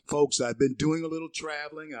Folks, I've been doing a little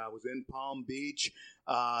traveling. I was in Palm Beach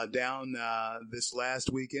down this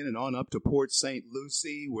last weekend and on up to Port St.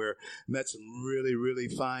 Lucie, where I met some really, really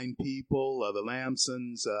fine people. The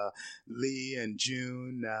Lamsons, Lee and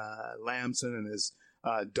June Lamson and his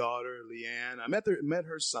daughter, Leanne. I met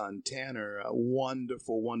her son, Tanner. A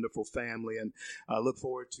wonderful, wonderful family, and I look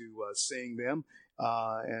forward to seeing them.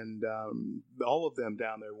 And all of them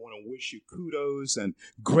down there want to wish you kudos and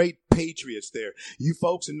great patriots there. You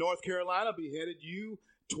folks in North Carolina be headed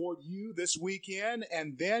toward you this weekend,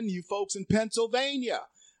 and then you folks in Pennsylvania.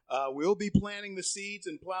 We'll be planting the seeds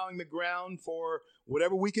and plowing the ground for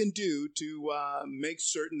whatever we can do to make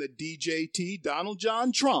certain that DJT, Donald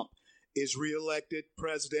John Trump, is reelected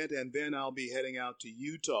president, and then I'll be heading out to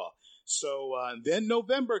Utah. So then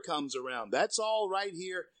November comes around. That's all right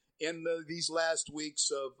here in these last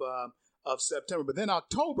weeks of September. But then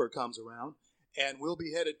October comes around, and we'll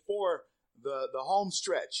be headed for the home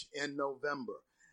stretch in November.